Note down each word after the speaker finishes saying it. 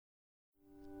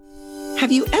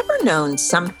Have you ever known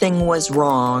something was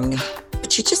wrong,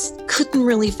 but you just couldn't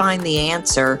really find the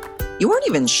answer? You weren't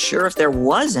even sure if there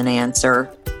was an answer,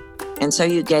 and so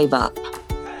you gave up.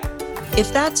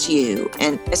 If that's you,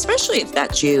 and especially if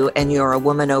that's you and you're a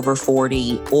woman over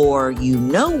 40, or you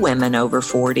know women over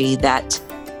 40 that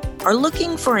are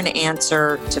looking for an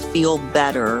answer to feel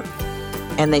better,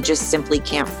 and they just simply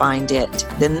can't find it,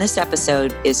 then this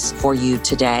episode is for you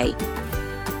today.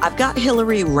 I've got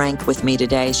Hilary Rank with me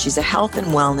today. She's a health and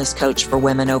wellness coach for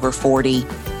women over 40,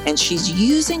 and she's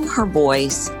using her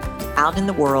voice out in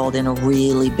the world in a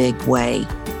really big way.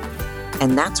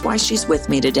 And that's why she's with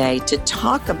me today, to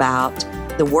talk about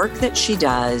the work that she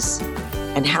does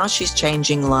and how she's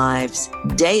changing lives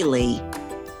daily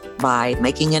by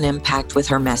making an impact with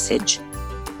her message.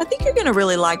 I think you're going to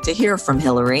really like to hear from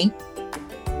Hilary.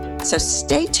 So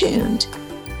stay tuned,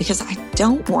 because I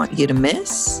don't want you to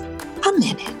miss a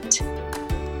minute.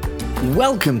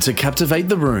 Welcome to Captivate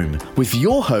the Room with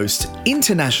your host,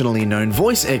 internationally known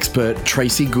voice expert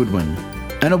Tracy Goodwin,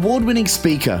 an award-winning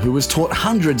speaker who has taught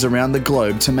hundreds around the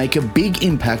globe to make a big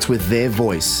impact with their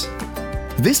voice.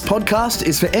 This podcast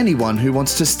is for anyone who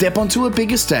wants to step onto a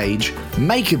bigger stage,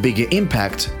 make a bigger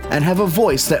impact, and have a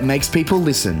voice that makes people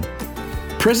listen.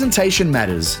 Presentation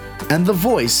matters, and the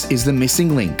voice is the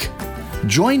missing link.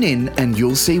 Join in and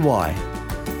you'll see why.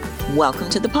 Welcome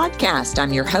to the podcast.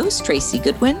 I'm your host, Tracy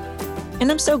Goodwin, and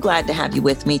I'm so glad to have you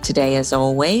with me today as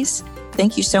always.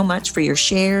 Thank you so much for your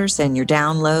shares and your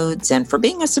downloads and for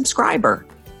being a subscriber.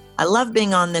 I love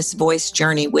being on this voice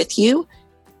journey with you,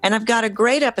 and I've got a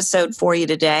great episode for you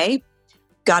today.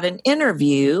 Got an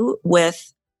interview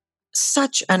with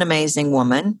such an amazing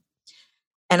woman,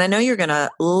 and I know you're going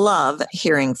to love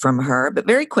hearing from her. But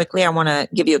very quickly, I want to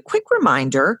give you a quick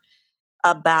reminder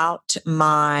about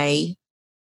my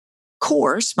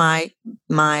course,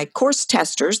 my course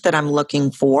testers that I'm looking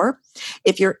for.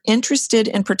 If you're interested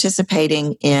in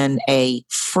participating in a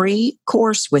free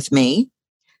course with me,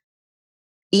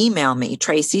 email me,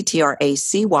 Tracy,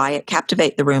 Tracy, at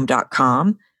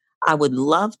captivatetheroom.com. I would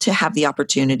love to have the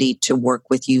opportunity to work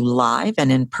with you live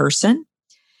and in person.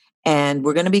 And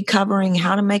we're going to be covering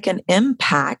how to make an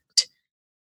impact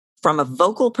from a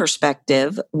vocal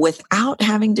perspective without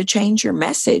having to change your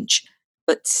message,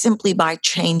 but simply by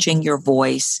changing your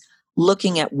voice,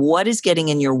 looking at what is getting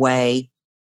in your way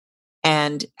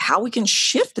and how we can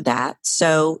shift that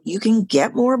so you can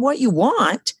get more of what you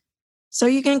want, so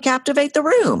you can captivate the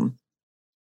room.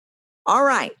 All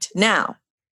right. Now,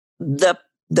 the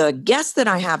guest that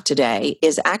I have today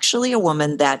is actually a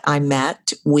woman that I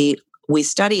met. We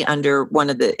study under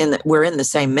we're in the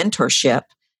same mentorship.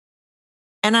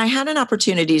 And I had an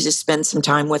opportunity to spend some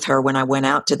time with her when I went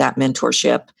out to that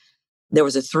mentorship. There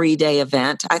was a 3-day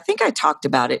event. I think I talked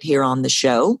about it here on the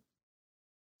show.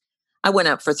 I went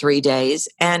up for 3 days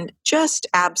and just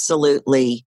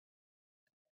absolutely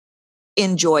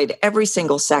enjoyed every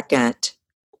single second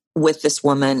with this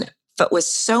woman, but was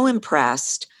so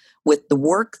impressed with the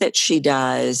work that she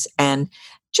does and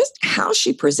just how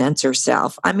she presents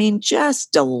herself. I mean,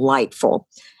 just delightful.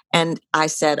 And I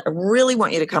said, I really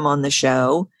want you to come on the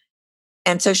show.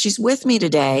 And so she's with me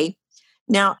today.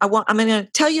 Now, I'm going to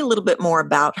tell you a little bit more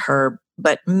about her,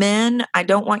 but men, I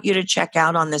don't want you to check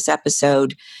out on this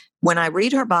episode. When I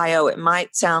read her bio, it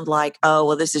might sound like, oh,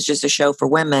 well, this is just a show for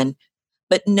women.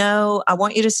 But no, I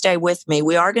want you to stay with me.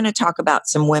 We are going to talk about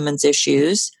some women's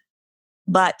issues,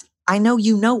 but I know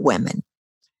you know women.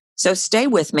 So stay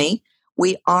with me.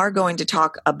 We are going to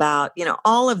talk about,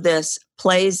 all of this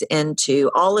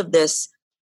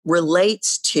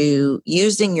relates to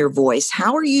using your voice.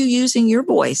 How are you using your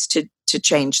voice to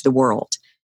change the world?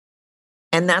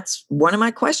 And that's one of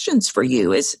my questions for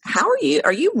you is,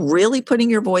 are you really putting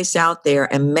your voice out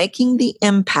there and making the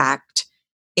impact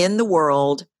in the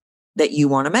world that you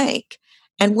want to make?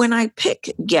 And when I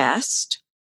pick guests,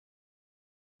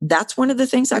 that's one of the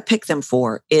things I pick them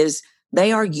for, is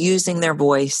they are using their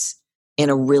voice in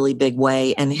a really big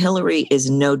way. And Hilary is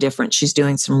no different. She's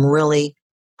doing some really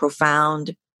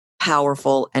profound,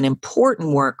 powerful, and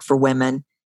important work for women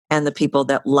and the people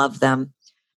that love them.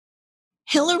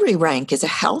 Hilary Rank is a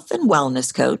health and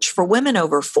wellness coach for women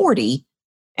over 40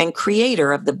 and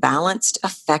creator of the Balanced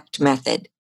Effect Method.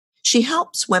 She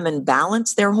helps women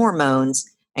balance their hormones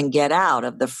and get out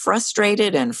of the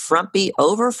frustrated and frumpy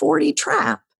over 40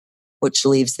 trap, which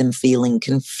leaves them feeling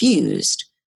confused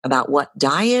about what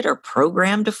diet or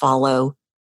program to follow,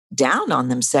 down on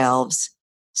themselves,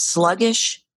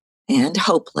 sluggish, and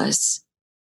hopeless,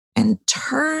 and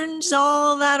turns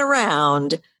all that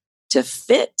around to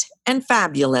fit and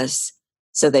fabulous,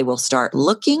 so they will start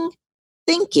looking,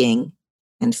 thinking,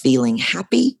 and feeling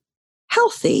happy,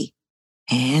 healthy,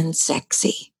 and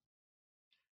sexy.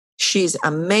 She's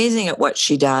amazing at what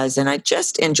she does, and I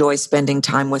just enjoy spending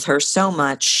time with her so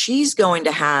much. She's going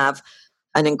to have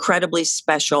an incredibly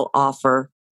special offer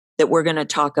that we're going to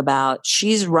talk about.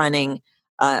 She's running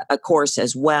a course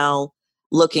as well,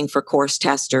 looking for course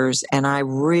testers. And I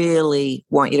really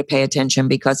want you to pay attention,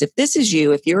 because if this is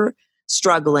you, if you're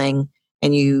struggling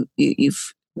and you're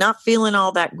not feeling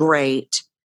all that great,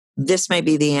 this may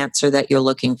be the answer that you're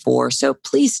looking for. So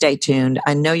please stay tuned.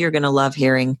 I know you're going to love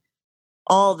hearing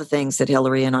all the things that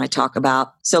Hilary and I talk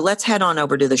about. So let's head on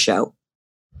over to the show.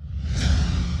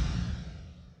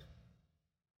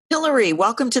 Hilary,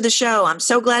 welcome to the show. I'm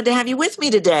so glad to have you with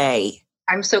me today.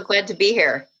 I'm so glad to be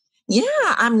here. Yeah,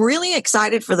 I'm really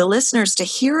excited for the listeners to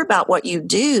hear about what you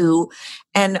do.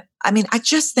 And I mean, I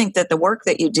just think that the work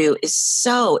that you do is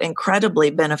so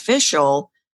incredibly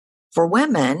beneficial for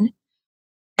women.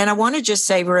 And I want to just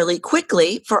say really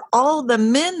quickly, for all the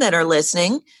men that are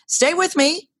listening, stay with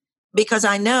me, because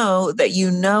I know that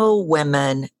you know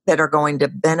women that are going to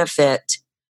benefit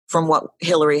from what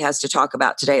Hilary has to talk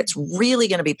about today. It's really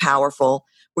going to be powerful.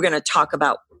 We're going to talk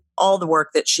about all the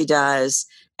work that she does.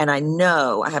 And I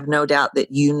have no doubt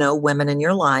that you know women in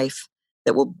your life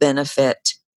that will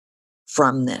benefit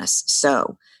from this.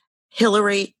 So,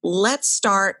 Hilary, let's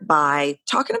start by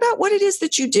talking about what it is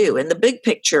that you do in the big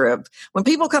picture of when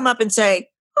people come up and say,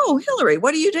 "Oh, Hilary,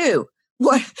 what do you do?"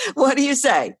 What do you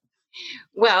say?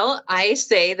 Well, I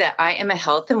say that I am a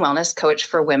health and wellness coach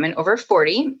for women over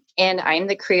 40, and I'm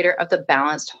the creator of the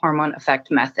Balanced Hormone Effect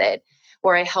Method,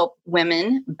 where I help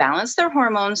women balance their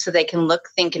hormones so they can look,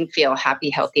 think, and feel happy,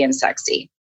 healthy, and sexy.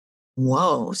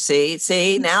 Whoa,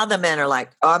 see, now the men are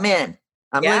like, oh, I'm in,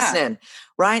 I'm listening,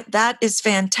 right? That is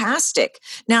fantastic.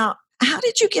 Now, how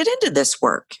did you get into this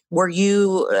work? Were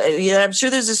you, I'm sure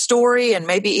there's a story and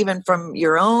maybe even from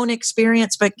your own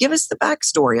experience, but give us the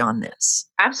backstory on this.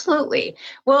 Absolutely.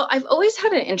 Well, I've always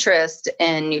had an interest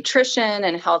in nutrition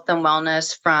and health and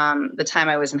wellness from the time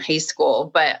I was in high school,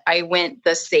 but I went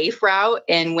the safe route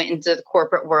and went into the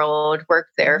corporate world,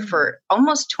 worked there for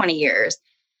almost 20 years.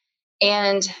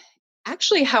 And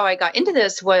actually, how I got into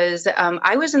this was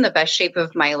I was in the best shape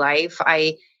of my life.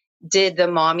 I did the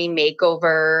mommy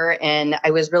makeover and I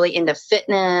was really into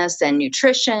fitness and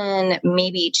nutrition,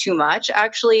 maybe too much,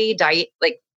 actually, diet,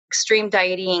 like extreme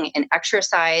dieting and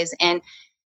exercise. And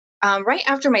right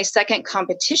after my second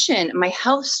competition, my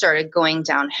health started going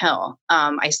downhill.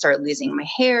 I started losing my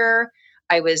hair.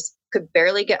 Could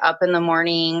barely get up in the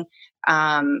morning.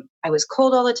 I was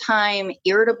cold all the time,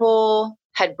 irritable,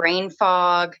 had brain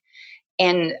fog,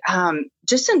 and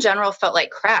just in general felt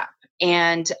like crap.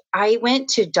 And I went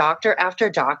to doctor after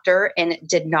doctor and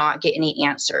did not get any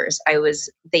answers.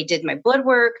 They did my blood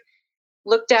work,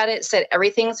 looked at it, said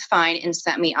everything's fine, and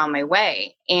sent me on my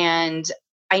way. And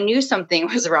I knew something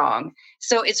was wrong.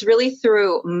 So it's really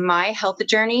through my health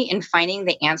journey and finding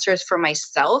the answers for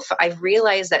myself, I've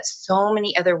realized that so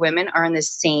many other women are in the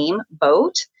same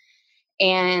boat.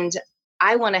 And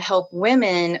I want to help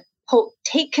women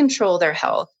take control of their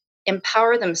health,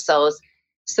 empower themselves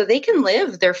so they can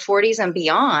live their 40s and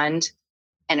beyond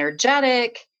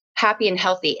energetic, happy, and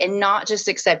healthy, and not just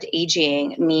accept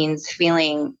aging means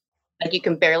feeling like you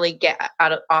can barely get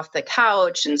off the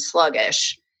couch and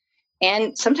sluggish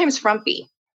and sometimes frumpy.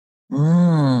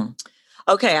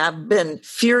 Okay, I've been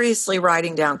furiously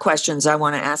writing down questions I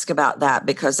want to ask about that,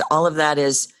 because all of that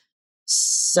is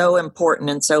so important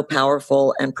and so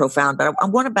powerful and profound. But I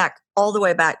want to back all the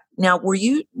way back. Now, were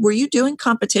you doing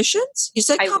competitions? You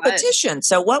said competition.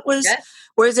 So what was,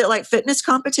 was it like fitness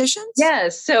competitions?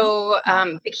 Yes. So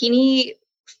bikini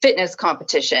fitness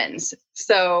competitions.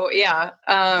 So got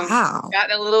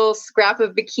a little scrap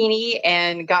of bikini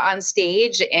and got on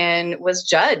stage and was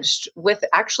judged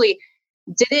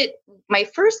my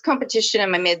first competition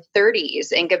in my mid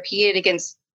 30s and competed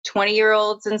against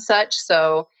 20-year-olds and such.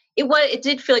 So it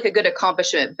did feel like a good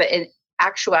accomplishment, but in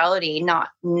actuality, not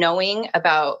knowing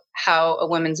about how a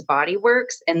woman's body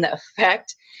works and the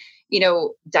effect,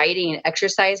 dieting and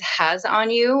exercise has on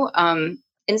you,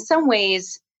 in some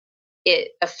ways,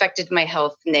 it affected my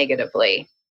health negatively.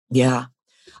 Yeah.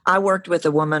 I worked with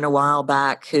a woman a while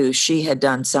back who she had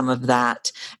done some of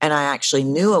that. And I actually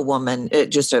knew a woman,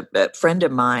 just a friend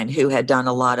of mine, who had done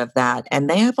a lot of that. And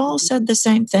they have all said the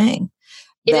same thing.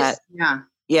 That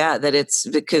it's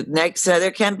because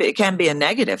it can be a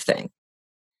negative thing.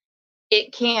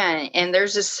 It can. And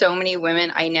there's just so many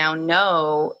women I now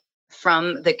know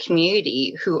from the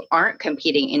community who aren't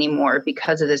competing anymore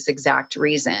because of this exact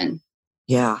reason.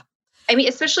 Yeah. I mean,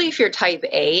 especially if you're type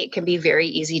A, it can be very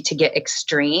easy to get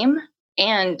extreme.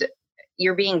 And,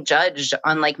 you're being judged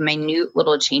on like minute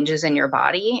little changes in your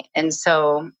body. And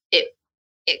so it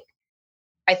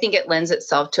I think it lends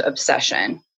itself to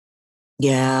obsession.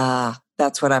 Yeah,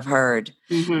 that's what I've heard.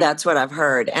 Mm-hmm. That's what I've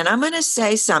heard. And I'm going to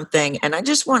say something, and I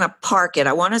just want to park it.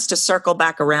 I want us to circle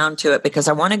back around to it because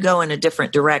I want to go in a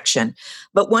different direction.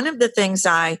 But one of the things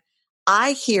I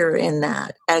hear in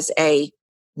that as a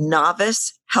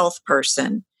novice health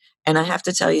person, and I have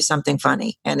to tell you something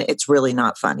funny, and it's really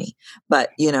not funny, but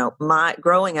my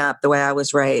growing up, the way I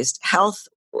was raised,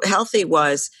 healthy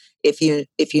was if you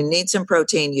need some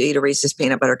protein, you eat a Reese's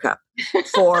peanut butter cup.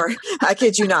 For I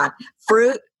kid you not,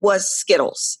 fruit was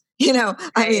Skittles.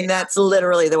 I mean, that's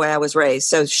literally the way I was raised.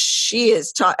 So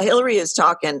Hilary is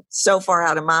talking so far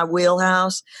out of my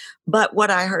wheelhouse. But what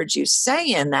I heard you say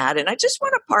in that, and I just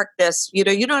want to park this, you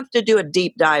don't have to do a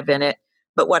deep dive in it.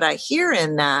 But what I hear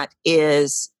in that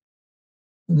is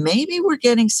maybe we're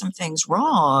getting some things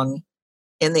wrong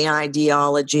in the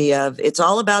ideology of it's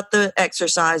all about the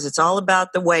exercise, it's all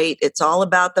about the weight, it's all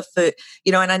about the food,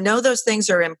 and I know those things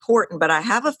are important, but I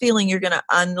have a feeling you're going to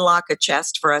unlock a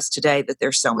chest for us today that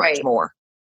there's so much more.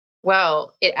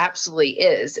 Well, it absolutely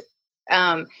is.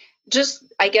 Just,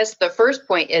 I guess the first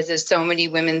point is so many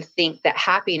women think that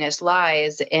happiness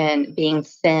lies in being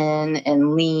thin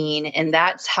and lean, and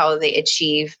that's how they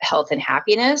achieve health and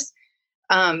happiness.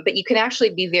 But you can actually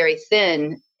be very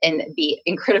thin and be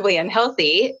incredibly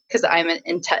unhealthy, because I'm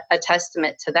a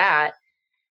testament to that.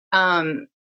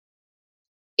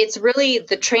 It's really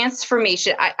the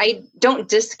transformation. I don't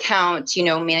discount,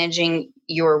 managing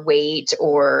your weight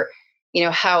or,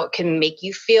 how it can make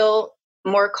you feel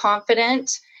more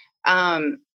confident.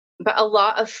 But a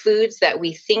lot of foods that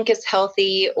we think is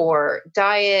healthy, or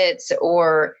diets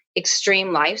or extreme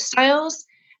lifestyles,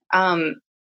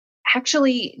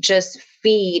 actually just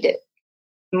feed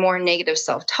more negative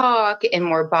self-talk and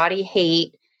more body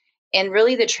hate. And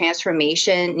really the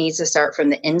transformation needs to start from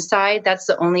the inside. That's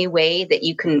the only way that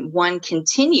you can, one,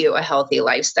 continue a healthy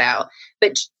lifestyle,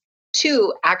 but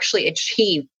two, actually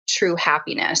achieve true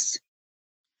happiness.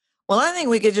 Well, I think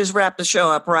we could just wrap the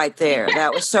show up right there.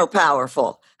 That was so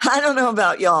powerful. I don't know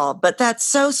about y'all, but that's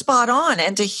so spot on.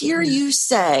 And to hear you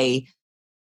say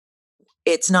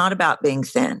it's not about being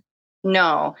thin.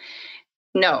 No,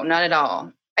 not at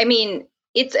all. I mean,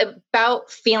 it's about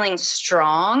feeling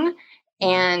strong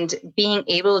and being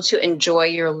able to enjoy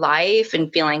your life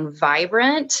and feeling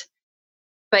vibrant.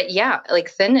 But yeah, like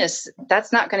thinness,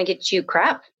 that's not going to get you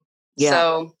crap. Yeah.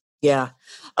 So yeah.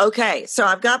 Okay. So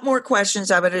I've got more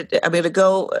questions. I'm going to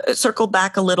go circle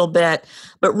back a little bit,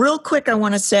 but real quick, I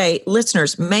want to say,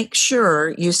 listeners, make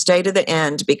sure you stay to the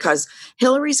end because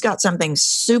Hilary's got something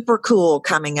super cool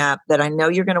coming up that I know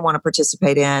you're going to want to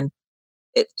participate in.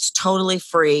 It's totally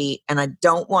free and I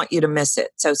don't want you to miss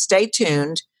it. So stay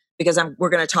tuned because we're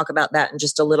going to talk about that in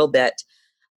just a little bit.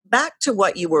 Back to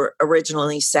what you were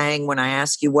originally saying when I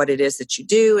asked you what it is that you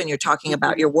do and you're talking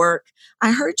about your work.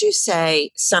 I heard you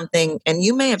say something, and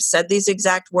you may have said these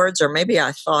exact words, or maybe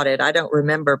I thought it, I don't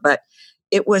remember, but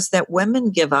it was that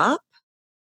women give up.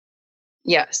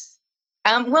 Yes.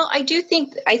 Well, I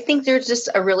think there's just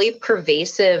a really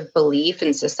pervasive belief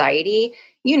in society,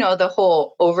 the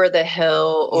whole over the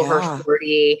hill, over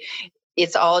 40,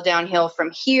 it's all downhill from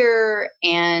here.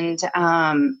 And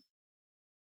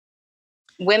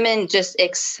women just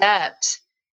accept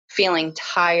feeling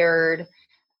tired,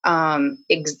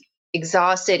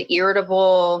 exhausted,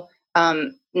 irritable,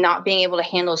 not being able to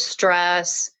handle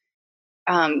stress,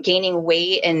 gaining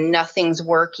weight and nothing's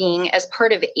working as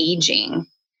part of aging.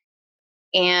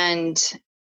 And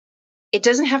it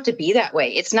doesn't have to be that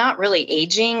way. It's not really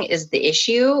aging is the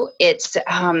issue. It's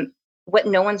what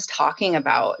no one's talking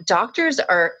about. Doctors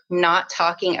are not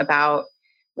talking about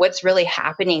what's really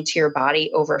happening to your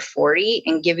body over 40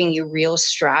 and giving you real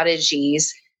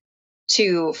strategies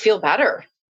to feel better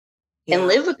and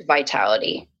live with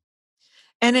vitality.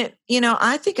 And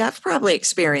I think I've probably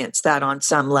experienced that on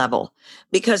some level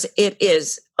because it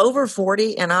is over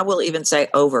 40 and I will even say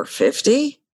over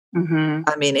 50. Mm-hmm.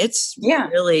 I mean, it's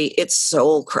really, it's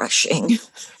soul crushing.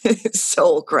 It's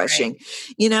soul crushing,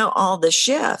 all the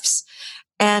shifts.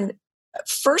 And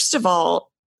first of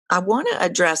all, I want to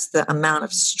address the amount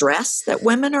of stress that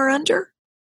women are under.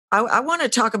 I want to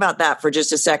talk about that for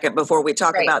just a second before we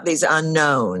talk about these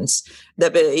unknowns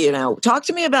that, talk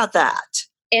to me about that.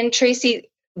 And Tracy,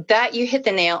 that you hit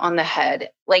the nail on the head.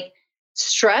 Like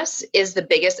stress is the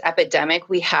biggest epidemic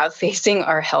we have facing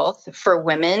our health for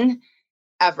women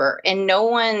ever. And no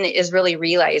one is really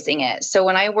realizing it. So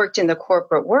when I worked in the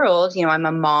corporate world, I'm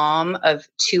a mom of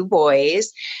 2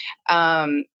 boys,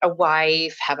 a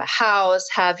wife, have a house,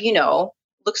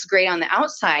 looks great on the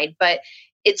outside, but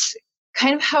it's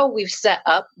kind of how we've set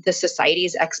up the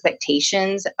society's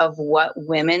expectations of what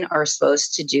women are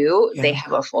supposed to do. Yeah. They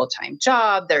have a full-time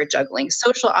job, they're juggling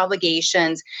social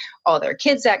obligations, all their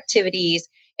kids' activities,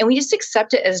 and we just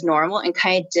accept it as normal and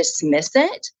kind of dismiss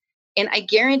it. And I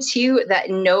guarantee you that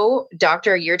no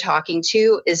doctor you're talking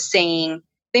to is saying,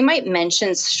 they might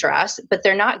mention stress, but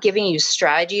they're not giving you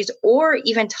strategies or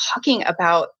even talking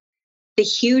about the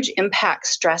huge impact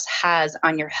stress has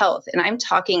on your health. And I'm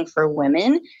talking for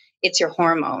women, it's your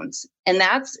hormones. And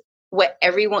that's what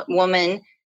every woman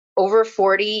over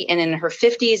 40 and in her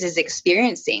 50s is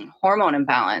experiencing, hormone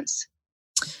imbalance.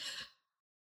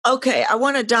 Okay, I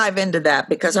want to dive into that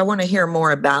because I want to hear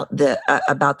more about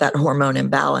that hormone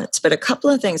imbalance. But a couple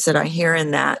of things that I hear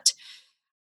in that,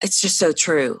 it's just so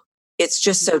true. It's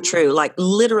just so true. Like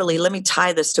literally, let me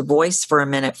tie this to voice for a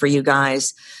minute for you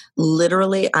guys.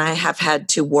 Literally, I have had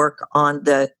to work on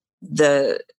the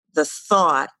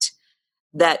thought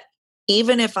that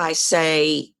even if I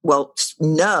say, well,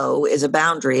 no is a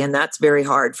boundary, and that's very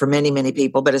hard for many, many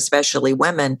people, but especially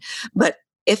women. But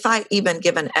if I even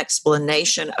give an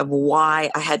explanation of why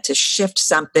I had to shift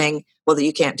something, well,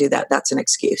 you can't do that. That's an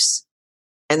excuse.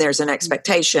 And there's an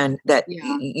expectation that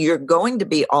you're going to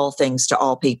be all things to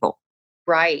all people.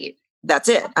 Right. That's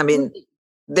it. I mean,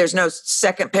 there's no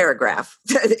second paragraph.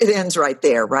 It ends right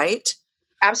there, right?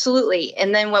 Absolutely.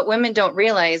 And then what women don't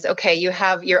realize, okay,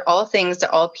 you're all things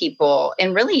to all people.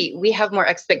 And really, we have more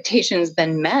expectations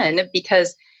than men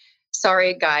because,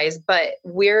 sorry, guys, but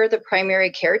we're the primary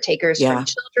caretakers for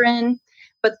children.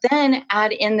 But then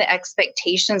add in the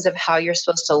expectations of how you're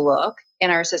supposed to look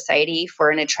in our society for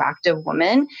an attractive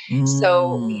woman.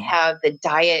 So we have the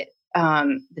diet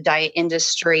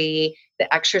industry,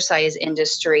 the exercise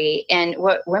industry. And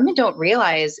what women don't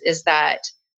realize is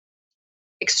that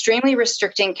extremely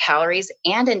restricting calories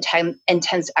and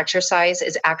intense exercise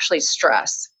is actually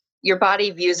stress. Your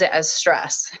body views it as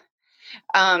stress.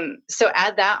 So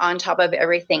add that on top of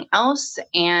everything else,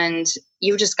 and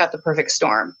you just got the perfect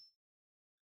storm.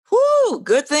 Whoo,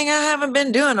 good thing I haven't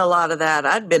been doing a lot of that.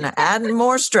 I'd been adding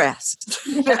more stress.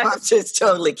 I'm just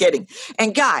totally kidding.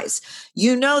 And guys,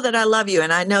 you know that I love you.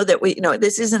 And I know that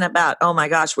this isn't about, oh my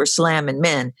gosh, we're slamming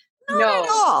men. Not at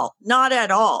all. Not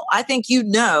at all. I think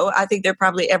I think they're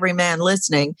probably every man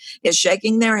listening is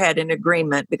shaking their head in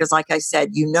agreement because like I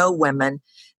said, women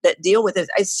that deal with it.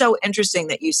 It's so interesting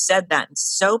that you said that and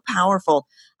so powerful.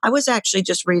 I was actually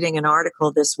just reading an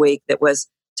article this week that was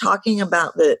talking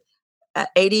about the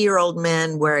 80-year-old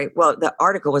men the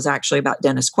article was actually about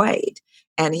Dennis Quaid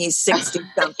and he's 60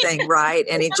 something, right?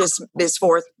 And he just is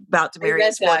about to marry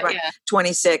his fourth, right?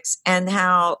 26 and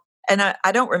how, and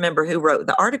I don't remember who wrote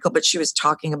the article, but she was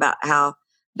talking about how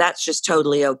that's just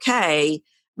totally okay,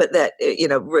 but that,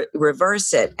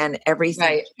 reverse it and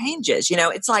everything changes.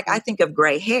 It's like, I think of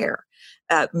gray hair.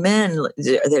 Men,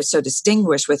 they're so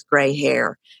distinguished with gray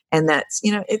hair. And that's,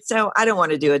 it's so, I don't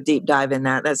want to do a deep dive in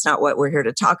that. That's not what we're here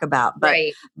to talk about.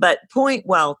 But point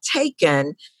well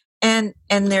taken. And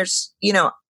there's,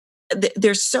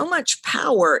 there's so much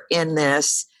power in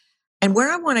this. And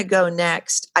where I want to go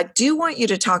next, I do want you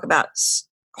to talk about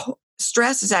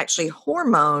stress is actually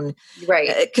hormone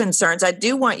concerns. I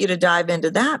do want you to dive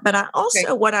into that. But I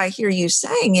also, what I hear you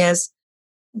saying is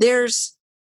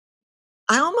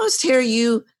I almost hear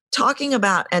you talking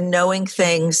about and knowing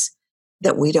things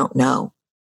that we don't know.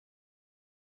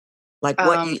 Like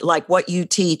what you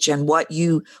teach and what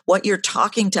you're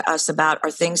talking to us about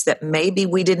are things that maybe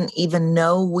we didn't even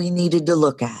know we needed to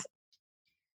look at.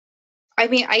 I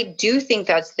mean, I do think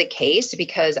that's the case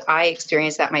because I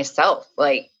experienced that myself.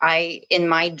 Like in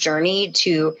my journey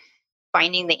to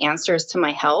finding the answers to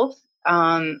my health,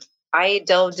 I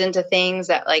delved into things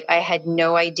that I had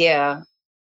no idea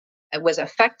it was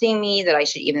affecting me, that I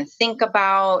should even think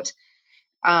about.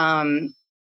 And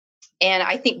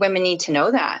I think women need to know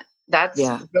that. That's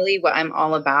really what I'm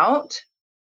all about.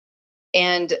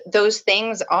 And those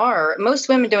things most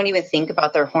women don't even think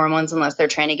about their hormones unless they're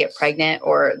trying to get pregnant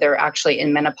or they're actually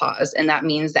in menopause. And that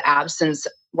means the absence,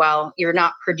 while you're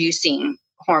not producing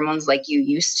hormones like you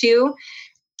used to,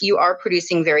 you are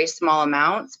producing very small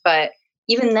amounts. But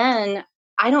even then,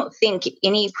 I don't think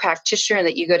any practitioner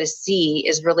that you go to see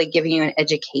is really giving you an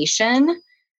education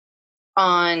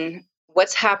on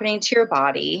what's happening to your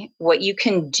body, what you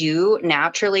can do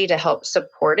naturally to help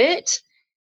support it,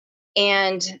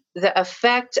 and the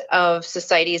effect of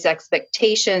society's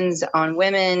expectations on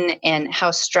women and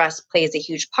how stress plays a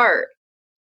huge part,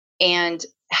 and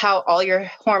how all your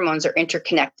hormones are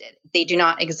interconnected. They do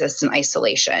not exist in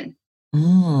isolation.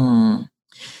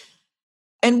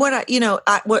 And one of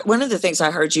the things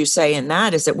I heard you say in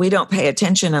that is that we don't pay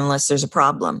attention unless there's a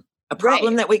problem. a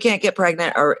problem that we can't get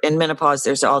pregnant, or in menopause,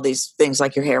 there's all these things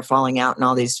like your hair falling out and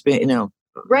all these,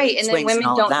 Right. And then swings and women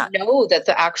all of don't that. know that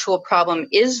the actual problem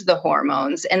is the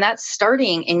hormones. And that's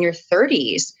starting in your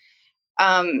 30s.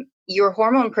 Your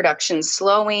hormone production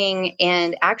slowing,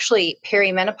 and actually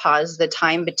perimenopause, the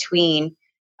time between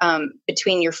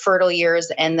your fertile years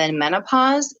and then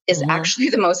menopause, is actually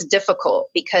the most difficult,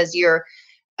 because you're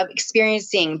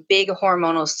experiencing big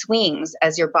hormonal swings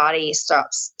as your body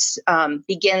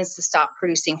begins to stop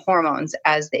producing hormones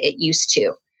as it used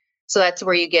to. So that's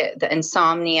where you get the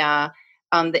insomnia,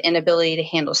 the inability to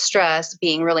handle stress,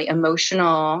 being really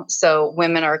emotional. So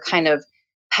women are kind of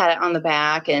pat on the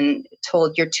back and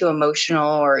told you're too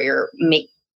emotional, or you're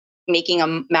making a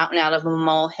mountain out of a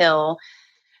molehill.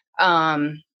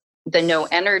 The no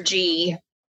energy,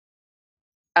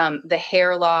 the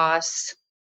hair loss,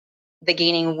 the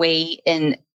gaining weight,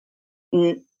 and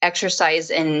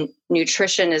exercise and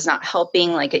nutrition is not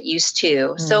helping like it used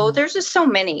to. So there's just so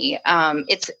many.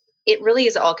 It really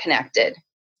is all connected.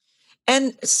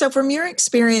 And so from your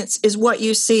experience, is what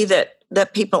you see that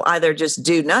people either just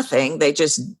do nothing, they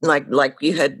just like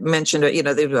you had mentioned,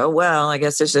 they go, well, I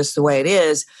guess it's just the way it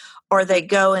is, or they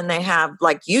go and they have,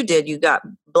 like you did, you got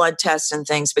blood tests and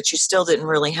things, but you still didn't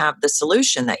really have the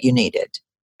solution that you needed.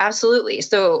 Absolutely.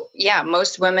 So yeah,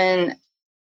 most women,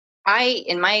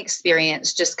 in my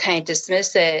experience, just kind of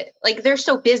dismiss it. Like, they're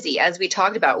so busy, as we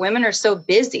talked about. Women are so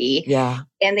busy. Yeah.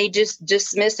 And they just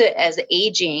dismiss it as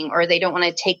aging, or they don't want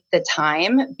to take the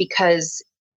time because,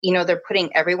 they're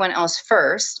putting everyone else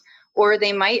first. Or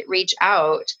they might reach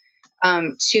out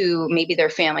to maybe their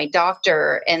family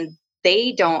doctor, and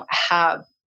they don't have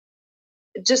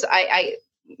I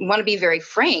want to be very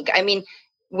frank. I mean,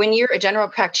 when you're a general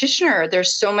practitioner,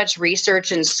 there's so much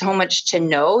research and so much to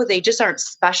know. They just aren't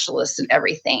specialists in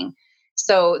everything.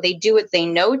 So they do what they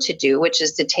know to do, which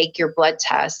is to take your blood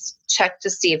test, check to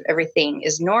see if everything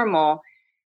is normal.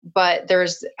 But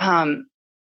there's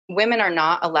women are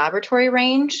not a laboratory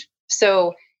range.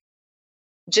 So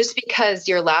just because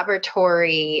your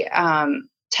laboratory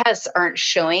tests aren't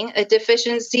showing a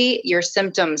deficiency, your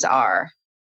symptoms are.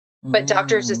 But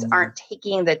doctors just aren't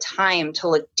taking the time to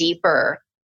look deeper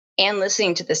and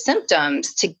listening to the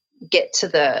symptoms to get to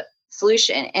the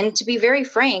solution. And to be very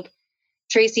frank,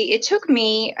 Tracy, it's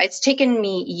taken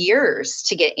me years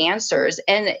to get answers.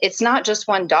 And it's not just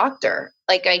one doctor.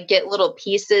 Like, I get little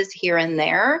pieces here and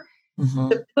there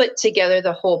to put together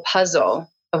the whole puzzle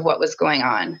of what was going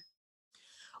on.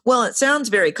 Well, it sounds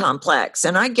very complex,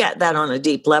 and I get that on a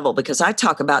deep level because I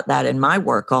talk about that in my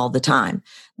work all the time.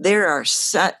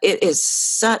 It is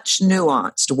such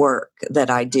nuanced work that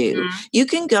I do. You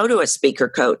can go to a speaker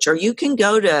coach, or you can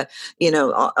go to,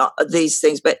 these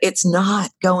things, but it's not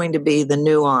going to be the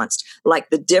nuanced, like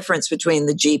the difference between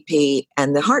the GP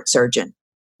and the heart surgeon.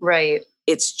 Right.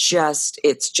 It's just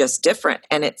different.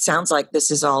 And it sounds like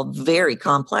this is all very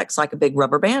complex, like a big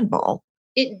rubber band ball.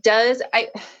 It does.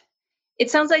 It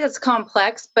sounds like it's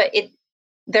complex, but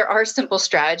there are simple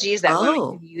strategies that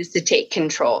women can use to take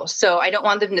control. So I don't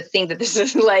want them to think that this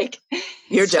is like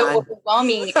you're so done.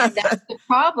 Overwhelming. And that's the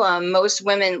problem. Most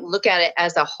women look at it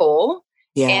as a whole.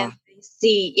 Yeah. And they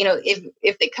see,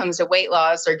 if it comes to weight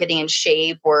loss or getting in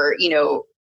shape, or,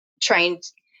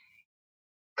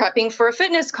 prepping for a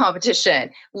fitness competition,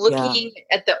 looking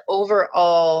at the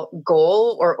overall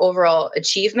goal or overall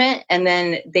achievement. And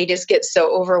then they just get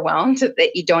so overwhelmed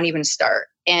that you don't even start.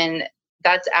 And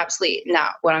that's absolutely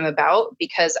not what I'm about,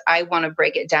 because I want to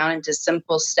break it down into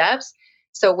simple steps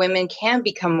so women can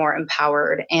become more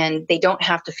empowered, and they don't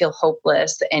have to feel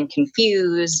hopeless and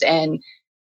confused and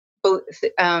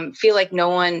feel like no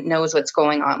one knows what's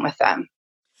going on with them.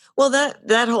 Well,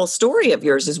 that whole story of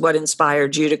yours is what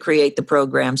inspired you to create the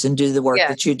programs and do the work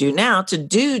that you do now, to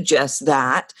do just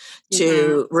that,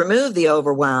 to remove the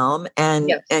overwhelm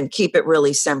and keep it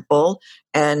really simple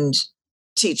and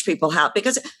teach people how.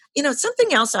 Because,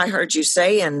 something else I heard you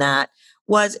say in that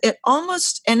was it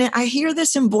almost, and I hear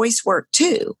this in voice work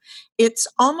too, it's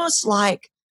almost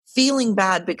like feeling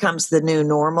bad becomes the new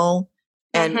normal,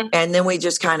 and then we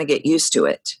just kind of get used to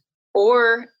it.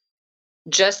 Or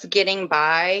just getting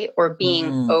by, or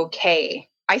being okay.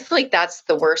 I feel like that's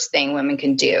the worst thing women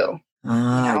can do.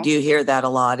 Do you hear that a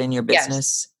lot in your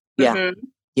business? Yes.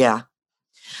 Yeah.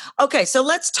 Okay, so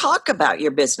let's talk about your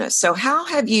business. So how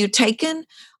have you taken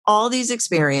all these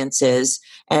experiences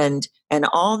and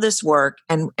all this work,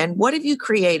 and what have you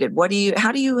created?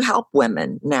 How do you help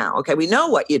women now? Okay, we know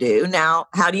what you do. Now,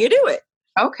 how do you do it?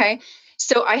 Okay.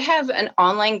 So I have an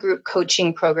online group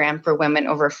coaching program for women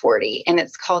over 40, and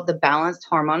it's called the Balanced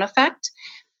Hormone Effect.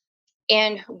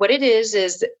 And what it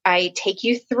is I take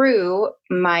you through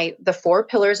the 4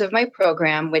 pillars of my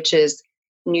program, which is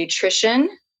nutrition,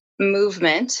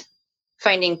 movement,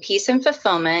 finding peace and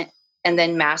fulfillment, and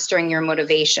then mastering your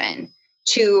motivation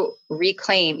to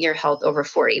reclaim your health over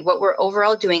 40. What we're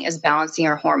overall doing is balancing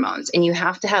your hormones, and you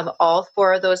have to have all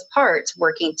 4 of those parts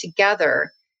working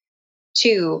together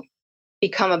to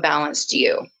become a balanced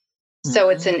you. So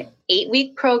it's an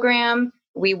 8-week program.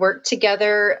 We work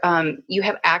together. You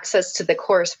have access to the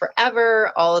course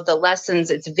forever, all of the lessons.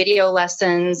 It's video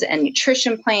lessons and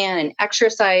nutrition plan and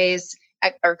exercise,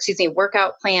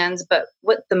 workout plans. But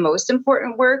what the most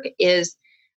important work is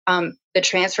the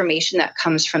transformation that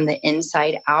comes from the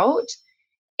inside out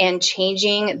and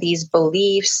changing these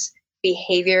beliefs,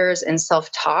 behaviors, and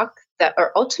self-talk that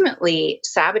are ultimately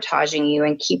sabotaging you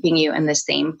and keeping you in the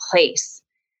same place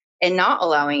and not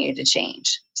allowing you to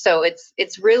change. So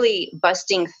it's really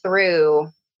busting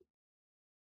through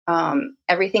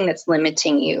everything that's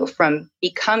limiting you from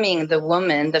becoming the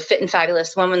woman, the fit and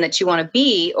fabulous woman that you want to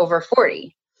be over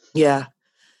 40. Yeah.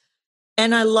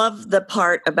 And I love the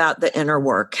part about the inner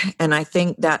work. And I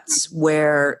think that's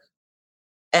where,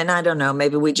 and I don't know,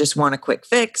 maybe we just want a quick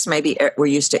fix. Maybe we're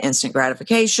used to instant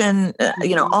gratification.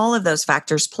 All of those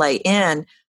factors play in.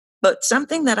 But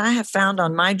something that I have found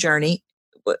on my journey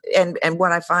and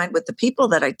what I find with the people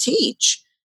that I teach,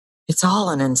 it's all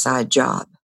an inside job.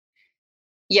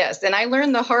 Yes. And I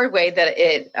learned the hard way that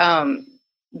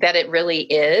it really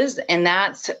is. And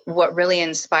that's what really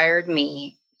inspired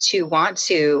me to want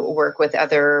to work with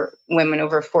other women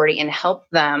over 40 and help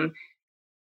them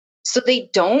so they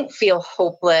don't feel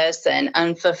hopeless and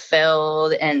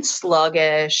unfulfilled and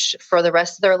sluggish for the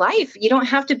rest of their life. You don't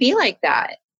have to be like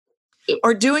that.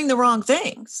 Or doing the wrong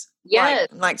things. Yes.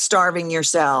 Like starving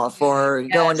yourself or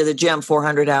going to the gym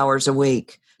 400 hours a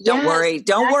week. Don't worry.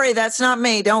 Don't worry. That's not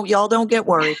me. Y'all don't get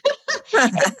worried.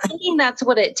 Thinking that's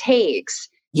what it takes.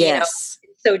 Yes.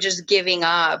 So just giving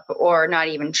up or not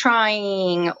even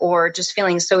trying or just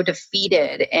feeling so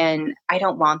defeated. And I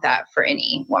don't want that for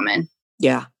any woman.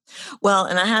 Yeah. Well,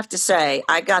 and I have to say,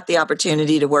 I got the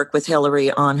opportunity to work with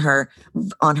Hilary on her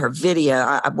video.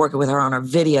 I'm working with her on her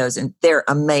videos, and they're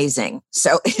amazing.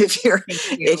 So if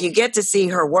you get to see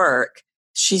her work,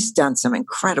 she's done some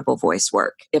incredible voice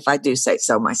work, if I do say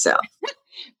so myself.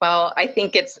 Well, I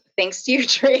think it's thanks to you,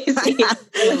 Tracy.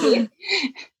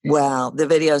 Well, the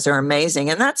videos are amazing.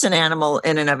 And that's an animal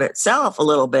in and of itself a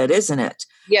little bit, isn't it?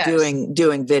 Yes.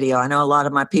 Doing video. I know a lot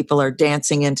of my people are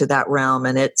dancing into that realm,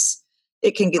 and it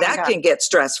can get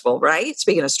stressful, right?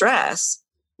 Speaking of stress.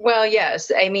 Well,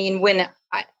 yes. I mean, when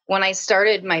I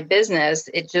started my business,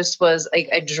 it just was like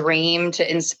a dream to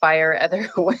inspire other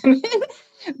women.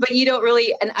 But you don't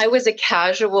really, and I was a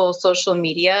casual social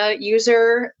media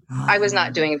user. I was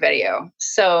not doing video.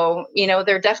 So,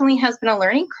 there definitely has been a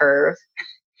learning curve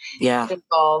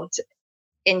involved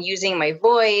in using my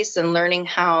voice and learning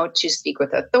how to speak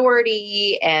with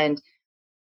authority and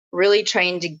really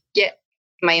trying to get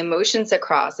my emotions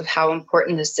across of how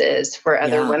important this is for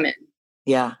other women.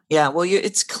 Yeah. Yeah. Well,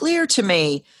 it's clear to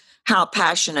me how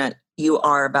passionate you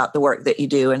are about the work that you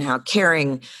do and how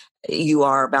caring you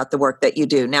are about the work that you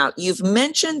do. Now, you've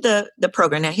mentioned the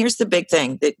program. Now, here's the big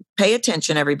thing that pay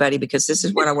attention, everybody, because this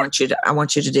is what I want you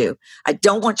to do. I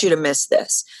don't want you to miss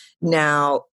this.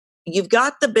 Now, you've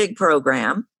got the big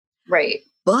program. Right.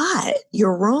 But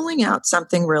you're rolling out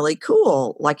something really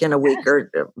cool, like in a week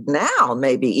or now,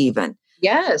 maybe even.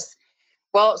 Yes.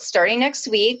 Well, starting next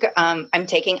week, I'm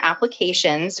taking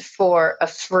applications for a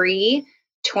free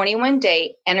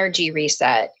 21-day energy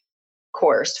reset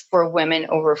course for women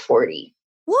over 40.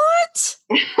 What?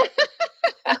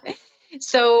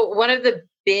 So one of the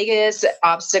biggest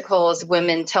obstacles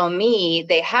women tell me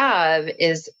they have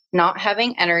is not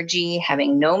having energy,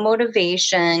 having no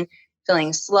motivation,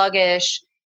 feeling sluggish,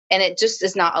 and it just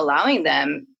is not allowing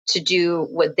them to do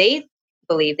what they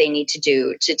believe they need to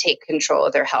do to take control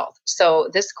of their health. So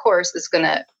this course is going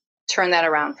to turn that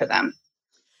around for them.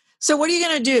 So what are you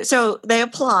going to do? So they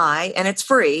apply and it's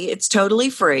free. It's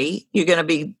totally free. You're going to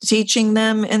be teaching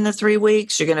them in the 3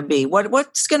 weeks. You're going to be,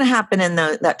 what's going to happen in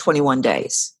that 21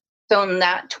 days? So in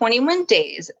that 21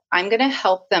 days, I'm going to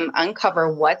help them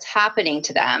uncover what's happening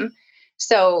to them.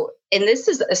 So, and this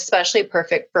is especially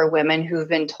perfect for women who've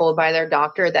been told by their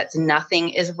doctor that nothing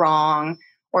is wrong,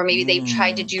 or maybe they've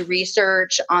tried to do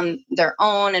research on their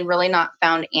own and really not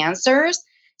found answers.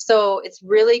 So it's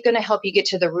really going to help you get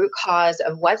to the root cause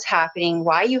of what's happening,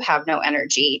 why you have no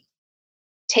energy,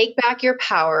 take back your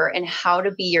power and how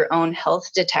to be your own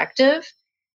health detective,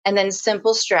 and then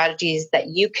simple strategies that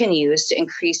you can use to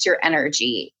increase your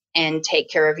energy and take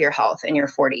care of your health in your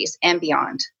 40s and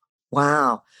beyond.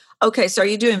 Wow. Okay. So are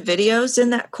you doing videos in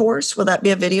that course? Will that be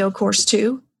a video course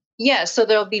too? Yeah, so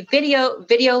there'll be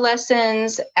video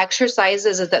lessons,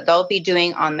 exercises that they'll be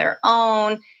doing on their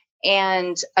own,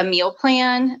 and a meal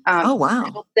plan Oh, to wow.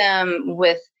 help them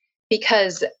with,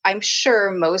 because I'm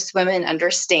sure most women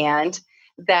understand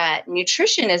that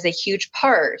nutrition is a huge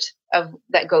part of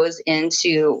that goes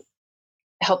into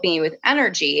helping you with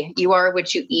energy. You are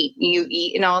what you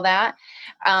eat and all that.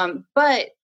 But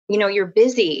you're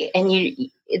busy and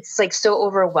it's like so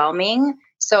overwhelming.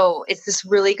 So it's just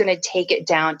really going to take it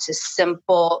down to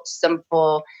simple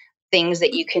things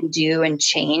that you can do and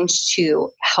change to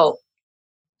help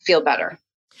feel better.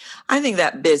 I think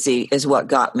that busy is what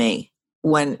got me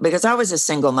because I was a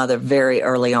single mother very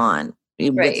early on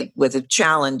Right. with a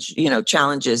challenge,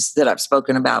 challenges that I've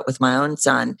spoken about with my own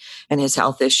son and his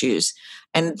health issues.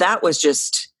 And that was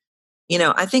just,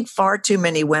 I think far too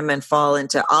many women fall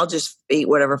into, I'll just eat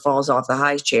whatever falls off the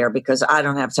high chair because I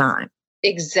don't have time.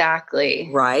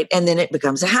 Exactly. Right. And then it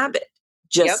becomes a habit,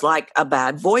 just Yep. like a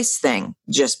bad voice thing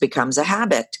just becomes a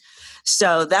habit.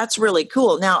 So that's really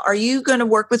cool. Now, will you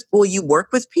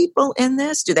work with people in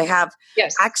this? Do they have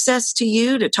Yes. access to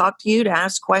you to talk to you, to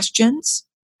ask questions?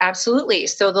 Absolutely.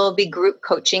 So there'll be group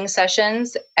coaching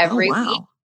sessions Oh, every week, wow.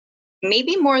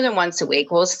 maybe more than once a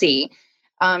week. We'll see.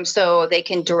 So they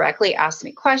can directly ask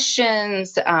me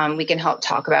questions. We can help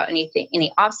talk about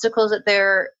any obstacles that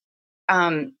they're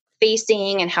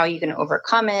facing and how you can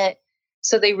overcome it.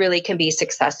 So they really can be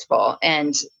successful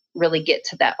and really get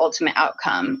to that ultimate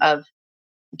outcome of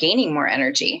gaining more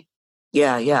energy.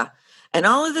 Yeah, yeah. And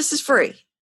all of this is free.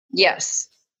 Yes.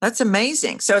 That's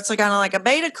amazing. So it's kind of like a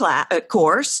beta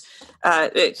course.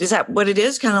 Is that what it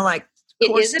is? Kind of like It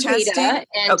course is a testing? beta.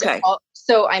 And Okay.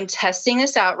 so I'm testing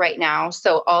this out right now.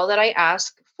 So all that I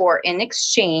ask for in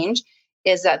exchange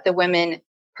is that the women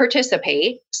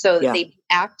participate so that Yeah. they be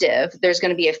active. There's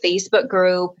going to be a Facebook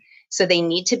group. So they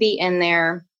need to be in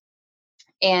there.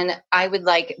 And I would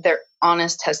like their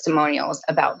honest testimonials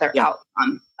about their Yeah.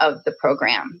 outcome of the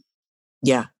program.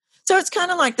 Yeah. So it's kind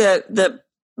of like the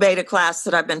beta class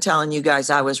that I've been telling you guys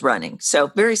I was running. So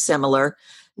very similar.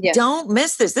 Yes. Don't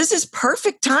miss this. This is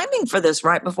perfect timing for this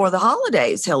right before the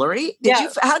holidays, Hilary. Yeah.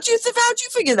 How'd you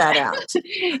figure that out?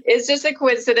 It's just a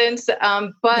coincidence.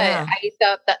 But Yeah.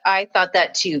 I thought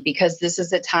that too, because this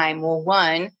is a time, well,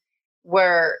 one,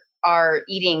 where our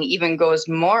eating even goes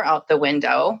more out the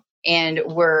window and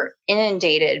we're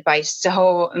inundated by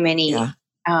so many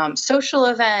Yeah. social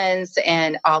events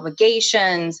and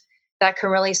obligations that can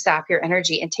really sap your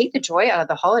energy and take the joy out of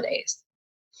the holidays.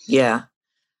 Yeah.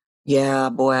 Yeah,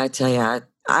 boy, I tell you,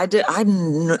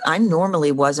 I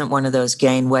normally wasn't one of those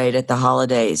gain weight at the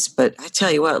holidays, but I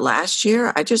tell you what, last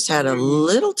year I just had a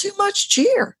little too much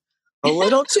cheer, a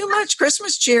little too much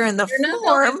Christmas cheer in the You're not the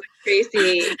only one,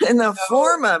 Tracy.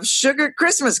 form of sugar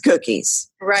Christmas cookies.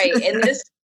 Right.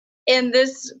 And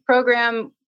this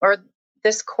program or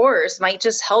this course might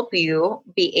just help you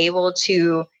be able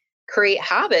to create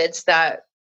habits that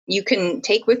you can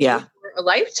take with you Yeah. for a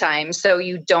lifetime, so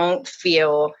you don't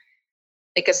feel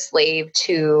like a slave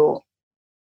to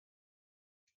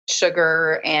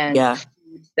sugar and Yeah.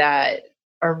 foods that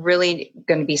are really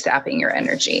going to be sapping your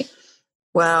energy.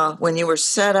 Well, when you were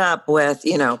set up with,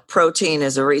 protein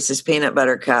is a Reese's peanut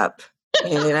butter cup,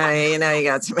 you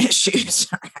got some issues,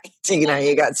 right?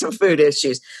 You got some food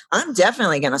issues. I'm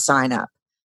definitely going to sign up.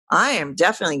 I am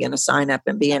definitely going to sign up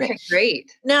and be in it. Okay,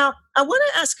 great. Now, I want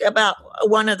to ask about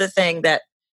one other thing that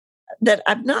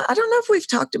I don't know if we've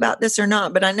talked about this or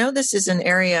not, but I know this is an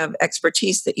area of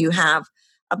expertise that you have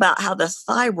about how the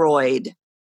thyroid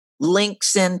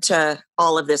links into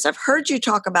all of this. I've heard you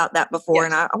talk about that before,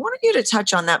 Yes. and I wanted you to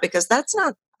touch on that because that's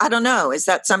not, I don't know, is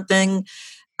that something,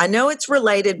 I know it's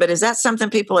related, but is that something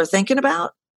people are thinking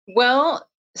about? Well,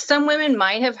 some women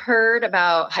might have heard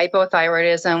about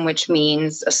hypothyroidism, which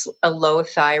means a low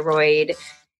thyroid.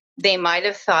 They might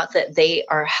have thought that they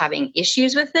are having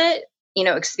issues with it,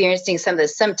 experiencing some of the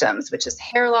symptoms, which is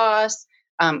hair loss,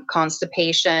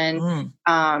 constipation,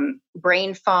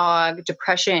 brain fog,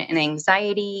 depression and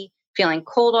anxiety, feeling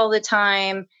cold all the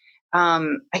time.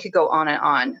 I could go on and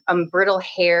on. Brittle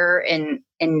hair and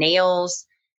nails,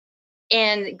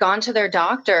 and gone to their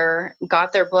doctor,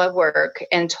 got their blood work,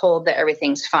 and told that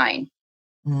everything's fine.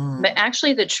 But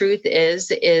actually, the truth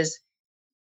is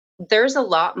there's a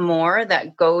lot more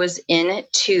that goes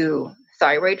into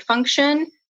thyroid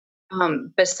function,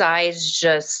 besides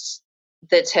just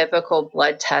the typical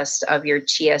blood test of your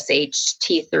TSH,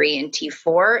 T3, and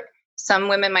T4. Some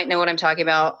women might know what I'm talking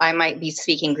about. I might be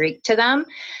speaking Greek to them,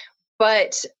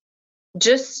 but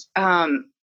just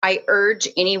I urge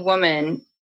any woman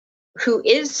who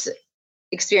is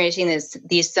experiencing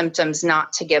these symptoms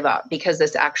not to give up because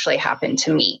this actually happened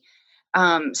to me.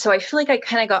 So I feel like I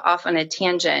kind of got off on a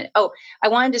tangent. Oh, I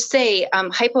wanted to say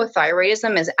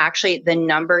hypothyroidism is actually the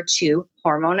number 2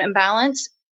 hormone imbalance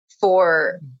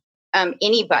for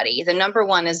anybody. The number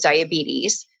 1 is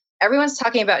diabetes. Everyone's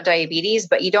talking about diabetes,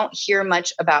 but you don't hear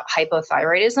much about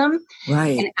hypothyroidism.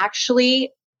 Right. And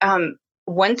actually,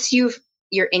 once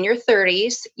you're in your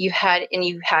 30s, you've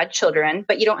had children,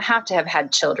 but you don't have to have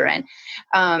had children.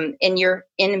 And you're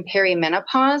in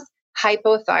perimenopause,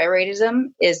 hypothyroidism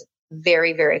is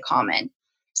very, very common.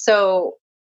 So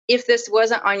if this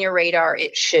wasn't on your radar,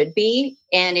 it should be,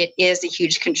 and it is a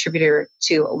huge contributor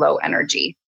to low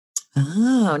energy.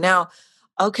 Oh, now,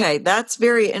 okay, that's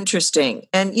very interesting.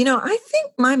 And, I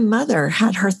think my mother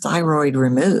had her thyroid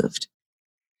removed.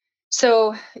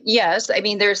 So, yes, I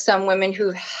mean, there's some women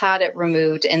who've had it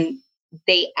removed and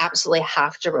they absolutely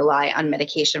have to rely on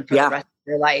medication for the rest of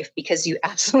their life because you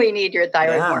absolutely need your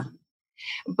thyroid hormone.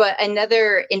 But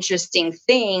another interesting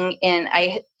thing, and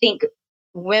I think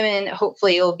women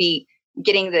hopefully will be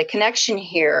getting the connection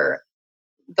here,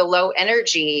 the low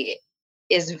energy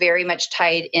is very much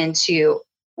tied into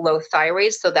low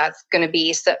thyroid. So that's going to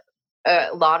be a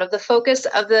lot of the focus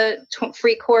of the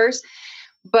free course.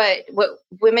 But what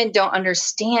women don't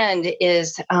understand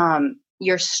is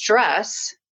your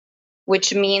stress,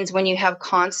 which means when you have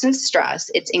constant stress,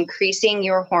 it's increasing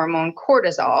your hormone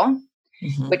cortisol,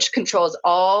 which controls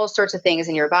all sorts of things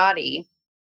in your body.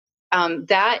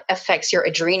 That affects your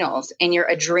adrenals, and your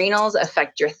adrenals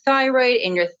affect your thyroid,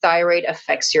 and your thyroid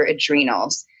affects your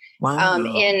adrenals. Wow.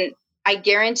 And I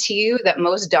guarantee you that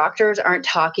most doctors aren't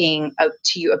talking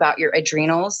to you about your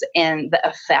adrenals and the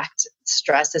effect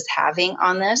stress is having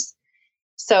on this.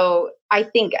 So I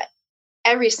think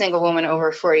every single woman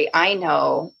over 40 I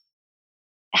know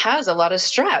has a lot of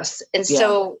stress. And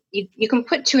so you can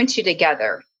put 2 and 2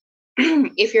 together.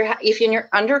 If you're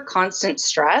under constant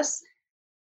stress,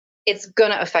 it's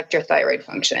going to affect your thyroid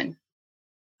function.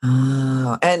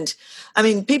 Oh, and I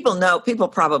mean, people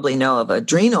probably know of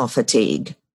adrenal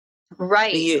fatigue.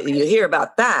 Right. You hear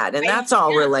about that, and that's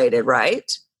all related, right?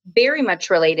 Very much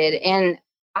related. And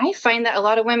I find that a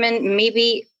lot of women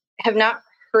maybe have not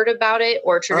heard about it,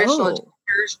 or traditional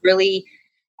doctors really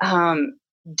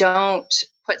don't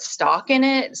put stock in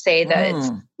it, say that it's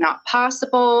not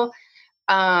possible.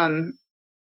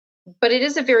 But it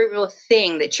is a very real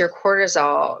thing that your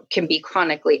cortisol can be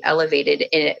chronically elevated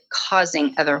and it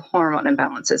causing other hormone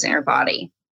imbalances in your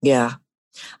body. Yeah.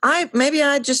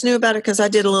 I just knew about it because I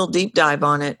did a little deep dive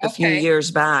on it a few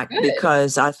years back. Good.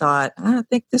 Because I thought, I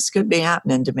think this could be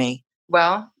happening to me.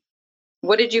 Well,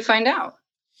 what did you find out?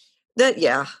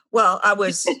 Well, I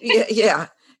was,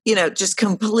 just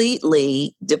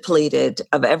completely depleted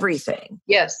of everything.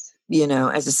 Yes.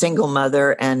 As a single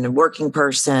mother and a working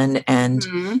person. And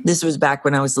this was back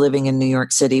when I was living in New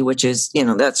York City, which is,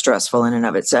 that's stressful in and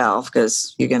of itself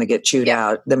because you're going to get chewed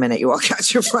out the minute you walk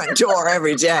out your front door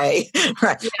every day.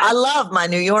 Right. Yeah. I love my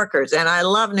New Yorkers and I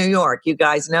love New York. You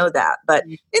guys know that, but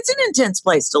it's an intense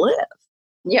place to live.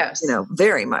 Yes.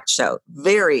 Very much so.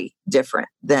 Very different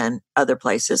than other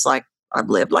places like I've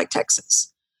lived, like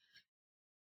Texas.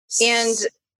 And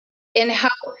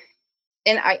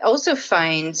I also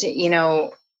find,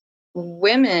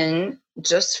 women,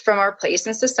 just from our place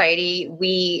in society,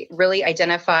 we really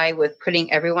identify with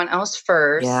putting everyone else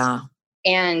first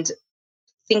and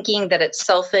thinking that it's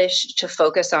selfish to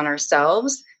focus on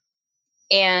ourselves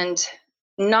and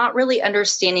not really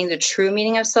understanding the true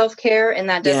meaning of self-care. And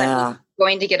that doesn't mean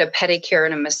going to get a pedicure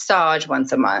and a massage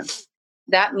once a month.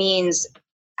 That means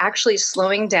actually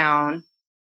slowing down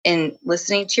and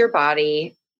listening to your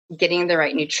body, getting the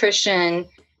right nutrition,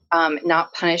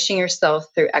 not punishing yourself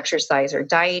through exercise or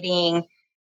dieting,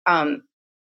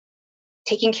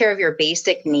 taking care of your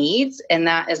basic needs. And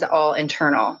that is all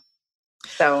internal.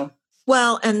 So,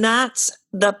 well, and that's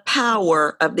the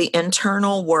power of the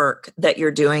internal work that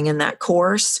you're doing in that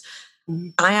course.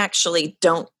 I actually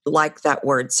don't like that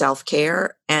word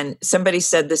self-care. And somebody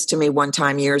said this to me one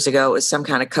time years ago. It was some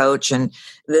kind of coach, and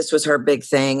this was her big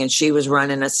thing. And she was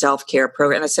running a self-care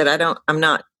program. And I said, I don't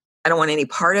want any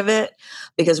part of it,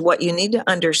 because what you need to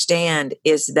understand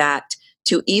is that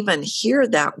to even hear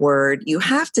that word, you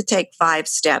have to take 5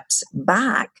 steps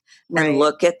back and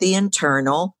look at the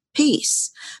internal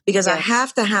piece, because I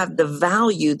have to have the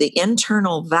value, the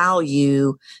internal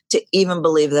value, to even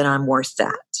believe that I'm worth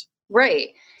that. Right.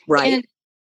 And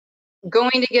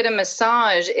going to get a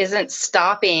massage isn't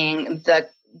stopping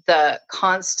the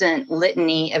constant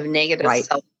litany of negative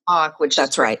self-talk, which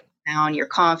that's right. Down your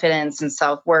confidence and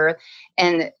self-worth.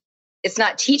 And it's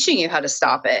not teaching you how to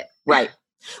stop it. Right.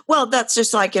 Well, that's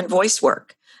just like in voice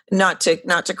work. Not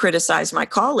to criticize my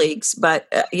colleagues, but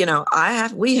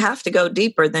we have to go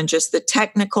deeper than just the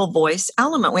technical voice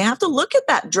element. We have to look at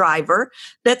that driver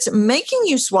that's making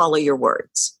you swallow your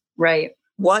words. Right.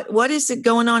 What is it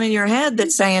going on in your head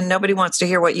that's saying nobody wants to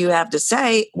hear what you have to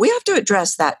say? We have to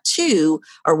address that too,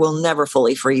 or we'll never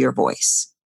fully free your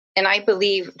voice. And I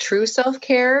believe true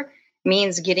self-care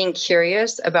means getting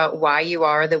curious about why you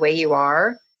are the way you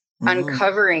are,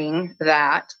 uncovering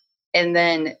that, and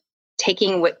then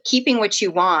keeping what you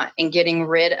want and getting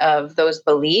rid of those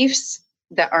beliefs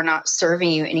that are not serving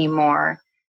you anymore,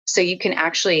 so you can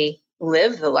actually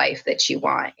live the life that you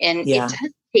want. And it does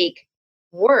take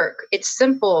work. It's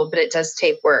simple, but it does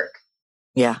take work.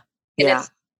 Yeah. And it's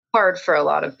hard for a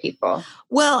lot of people.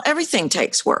 Well, everything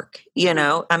takes work.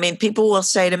 I mean, people will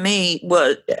say to me,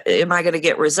 well, am I going to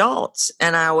get results?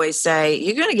 And I always say,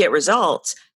 you're going to get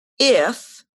results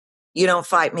if you don't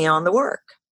fight me on the work.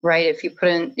 Right. If you put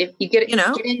in, if you get,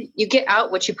 you get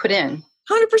out what you put in.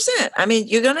 100%. I mean,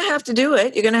 you're going to have to do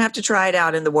it. You're going to have to try it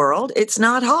out in the world. It's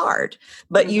not hard,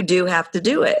 but you do have to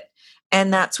do it.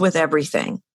 And that's with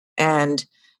everything. And,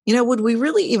 would we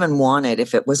really even want it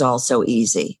if it was all so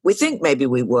easy? We think maybe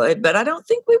we would, but I don't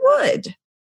think we would.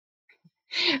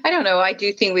 I don't know. I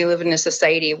do think we live in a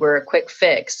society where a quick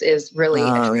fix is really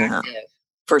attractive. Yeah.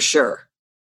 For sure.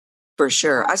 For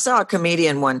sure. I saw a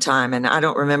comedian one time, and I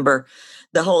don't remember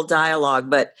the whole dialogue,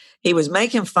 but he was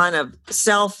making fun of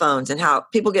cell phones and how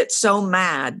people get so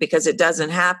mad because it doesn't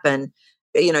happen.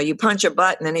 You punch a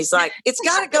button and he's like, it's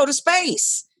got to go to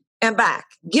space and back.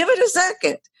 Give it a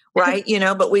second. Right.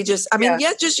 But we just,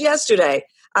 just yesterday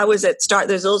I was at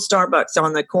there's a little Starbucks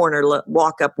on the corner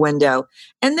walk up window.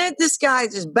 And then this guy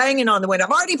just banging on the window.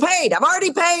 I've already paid.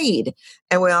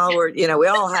 And we all were, we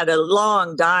all had a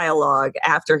long dialogue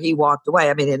after he walked away.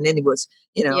 I mean, and then he was,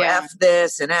 F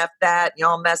this and F that,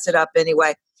 y'all mess it up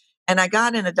anyway. And I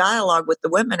got in a dialogue with the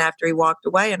women after he walked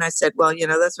away. And I said, well,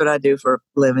 that's what I do for a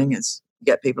living, is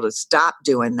get people to stop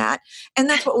doing that. And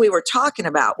that's what we were talking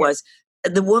about was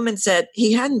the woman said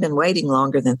he hadn't been waiting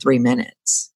longer than 3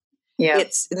 minutes. Yeah.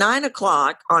 It's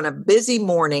 9:00 on a busy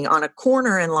morning on a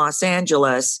corner in Los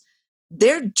Angeles.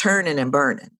 They're turning and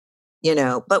burning,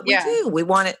 but we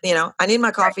want it, I need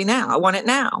my coffee now. I want it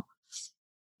now.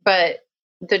 But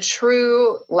the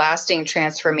true lasting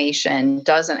transformation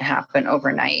doesn't happen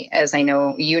overnight, as I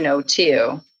know,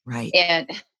 too. Right. And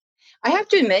I have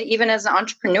to admit, even as an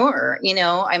entrepreneur,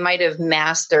 I might have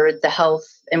mastered the health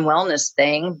and wellness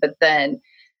thing, but then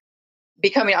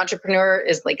becoming an entrepreneur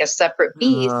is like a separate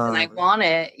beast. And I want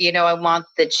it, I want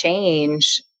the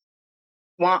change,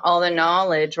 want all the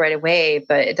knowledge right away,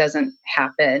 but it doesn't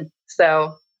happen.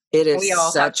 So it is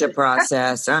such a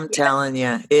process. I'm telling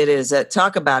you, it is.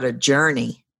 Talk about a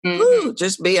journey. Woo,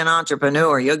 just be an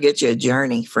entrepreneur. You'll get you a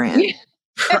journey, friend.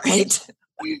 Right.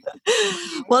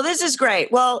 Well, this is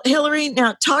great. Well, Hilary,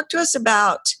 now talk to us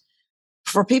about,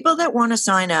 for people that want to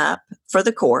sign up for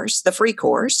the course, the free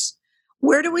course,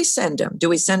 where do we send them? Do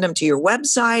we send them to your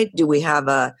website? Do we have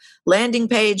a landing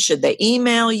page? Should they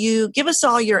email you? Give us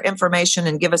all your information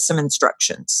and give us some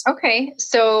instructions. Okay.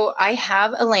 So I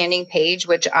have a landing page,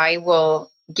 which I will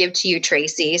give to you,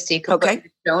 Tracy, so you can put in the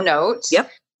show notes.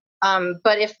 Yep.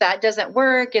 But if that doesn't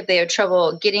work, if they have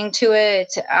trouble getting to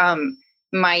it,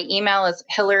 my email is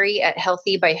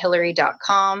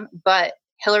hilary@healthybyhilary.com, but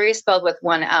Hilary is spelled with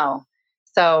one L.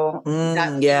 So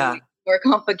that's more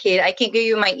complicated. I can give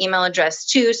you my email address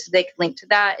too, so they can link to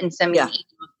that and send me an email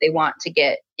if they want to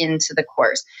get into the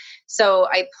course. So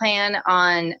I plan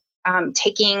on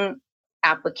taking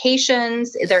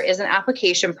applications. There is an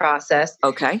application process.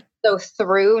 Okay. So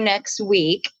through next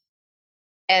week.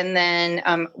 And then,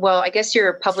 I guess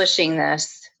you're publishing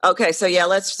this. Okay. So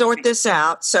let's sort this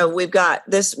out. So we've got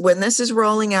this, when this is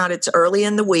rolling out, it's early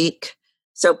in the week.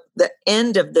 So the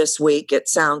end of this week, it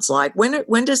sounds like. When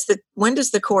does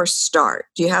the course start?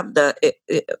 Do you have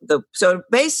so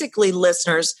basically,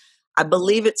 listeners, I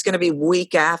believe it's going to be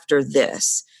week after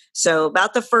this. So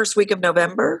about the first week of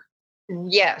November.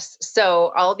 Yes.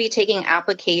 So I'll be taking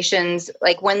applications.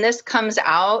 Like when this comes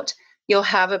out, you'll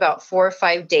have about 4 or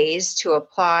 5 days to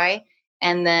apply.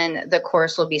 And then the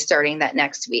course will be starting that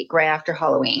next week, right after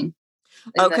Halloween.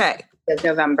 Okay.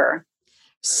 November.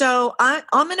 So I'm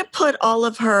going to put all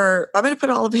of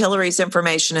Hilary's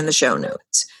information in the show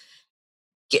notes.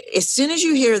 As soon as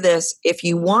you hear this, if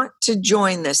you want to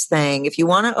join this thing, if you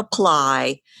want to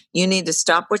apply, you need to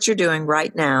stop what you're doing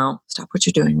right now. Stop what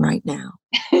you're doing right now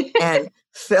and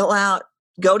fill out,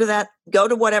 go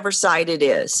to whatever site it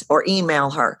is or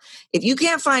email her. If you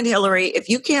can't find Hilary, if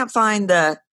you can't find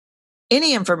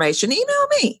any information, email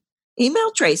me.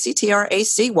 email Tracy,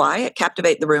 Tracy, at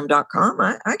captivatetheroom.com.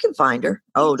 I can find her.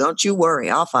 Oh, don't you worry.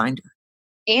 I'll find her.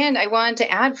 And I wanted to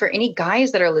add, for any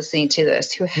guys that are listening to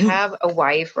this who have a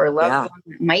wife or a loved one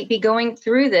that might be going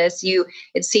through this,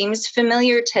 it seems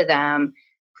familiar to them.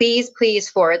 Please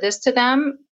forward this to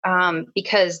them,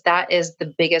 because that is the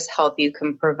biggest help you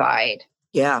can provide.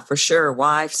 Yeah, for sure.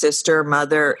 Wife, sister,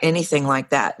 mother, anything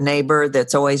like that. Neighbor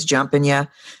that's always jumping you.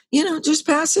 Just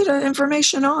pass it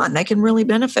information on. They can really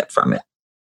benefit from it.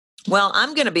 Well,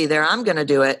 I'm going to be there. I'm going to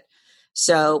do it.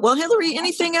 So, well, Hilary,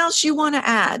 anything else you want to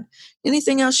add?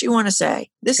 Anything else you want to say?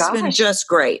 This has been just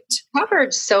great.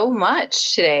 Covered so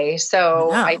much today.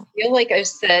 So I feel like I've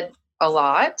said a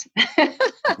lot.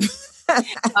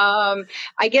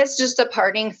 I guess just a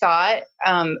parting thought.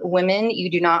 Women, you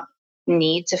do not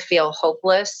need to feel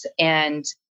hopeless and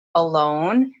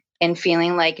alone and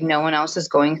feeling like no one else is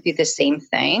going through the same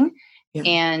thing. Yeah.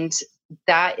 And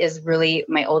that is really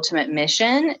my ultimate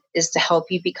mission, is to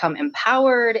help you become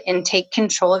empowered and take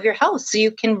control of your health so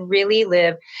you can really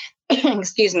live, a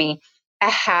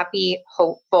happy,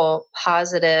 hopeful,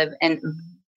 positive, and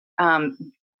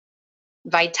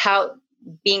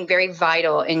being very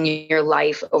vital in your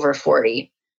life over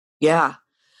 40. Yeah.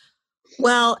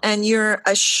 Well, and you're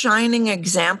a shining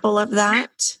example of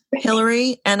that,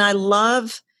 Hilary. And I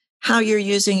love how you're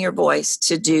using your voice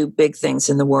to do big things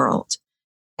in the world.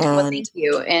 Well, thank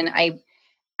you. And I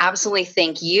absolutely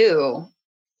thank you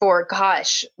for,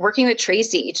 working with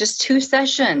Tracy, just 2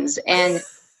 sessions. And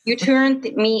you turned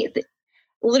me,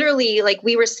 literally, like,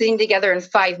 we were sitting together in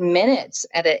 5 minutes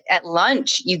at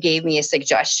lunch. You gave me a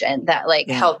suggestion that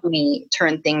helped me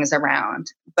turn things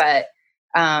around. But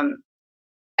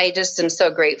I just am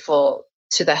so grateful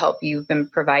to the help you've been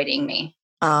providing me.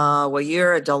 Well,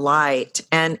 you're a delight.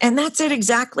 And that's it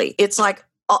exactly. It's like,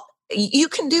 you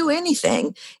can do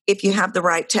anything if you have the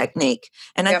right technique.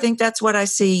 And I think that's what I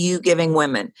see you giving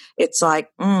women. It's like,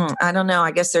 I don't know.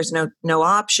 I guess there's no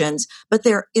options, but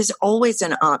there is always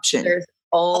an option. There's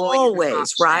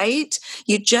always, right?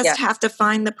 You just have to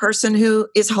find the person who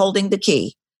is holding the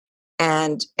key.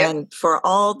 And for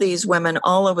all these women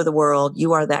all over the world,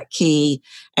 you are that key,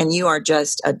 and you are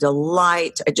just a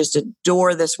delight. I just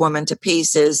adore this woman to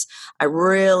pieces. I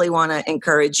really want to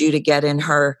encourage you to get in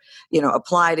her,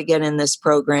 apply to get in this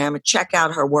program, check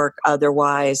out her work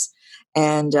otherwise.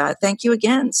 And thank you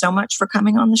again so much for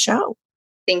coming on the show.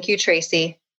 Thank you,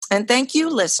 Tracy. And thank you,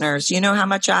 listeners. You know how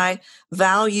much I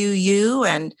value you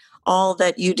and all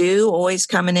that you do, always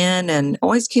coming in and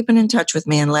always keeping in touch with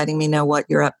me and letting me know what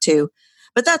you're up to.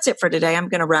 But that's it for today. I'm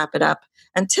going to wrap it up.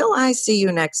 Until I see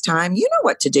you next time, you know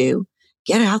what to do.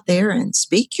 Get out there and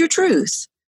speak your truth.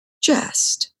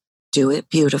 Just do it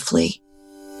beautifully.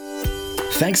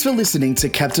 Thanks for listening to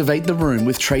Captivate the Room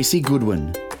with Tracy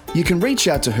Goodwin. You can reach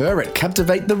out to her at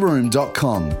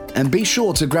captivatetheroom.com and be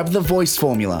sure to grab the voice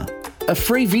formula, a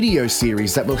free video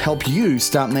series that will help you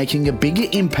start making a bigger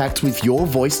impact with your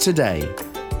voice today.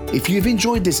 If you've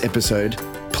enjoyed this episode,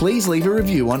 please leave a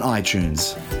review on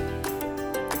iTunes.